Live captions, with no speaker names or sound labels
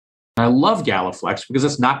I love GalaFLEX because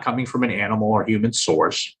it's not coming from an animal or human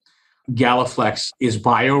source. GalaFLEX is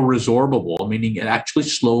bioresorbable, meaning it actually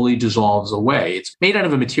slowly dissolves away. It's made out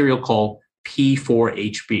of a material called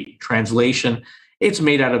P4HB. Translation, it's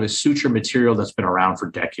made out of a suture material that's been around for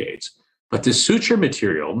decades. But this suture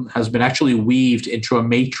material has been actually weaved into a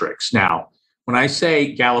matrix. Now, when I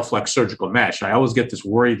say GalaFLEX surgical mesh, I always get this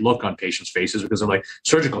worried look on patients' faces because they're like,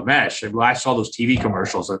 surgical mesh. And I saw those TV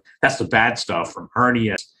commercials. That's the bad stuff from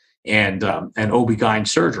hernias and OB-GYN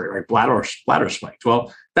surgery, right? Bladder splints.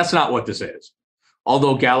 Well, that's not what this is.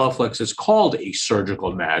 Although GalaFLEX is called a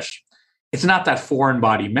surgical mesh, it's not that foreign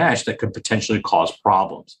body mesh that could potentially cause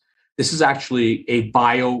problems. This is actually a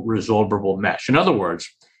bioresorbable mesh. In other words,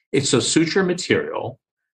 it's a suture material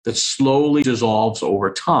that slowly dissolves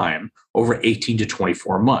over time, over 18 to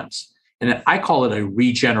 24 months. And I call it a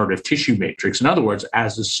regenerative tissue matrix. In other words,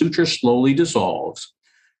 as the suture slowly dissolves,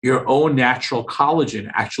 your own natural collagen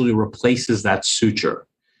actually replaces that suture.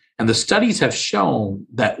 And the studies have shown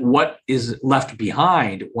that what is left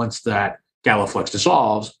behind once that GalaFLEX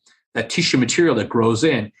dissolves, that tissue material that grows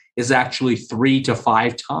in, is actually 3 to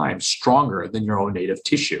 5 times stronger than your own native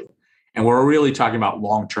tissue. And we're really talking about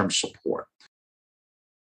long-term support.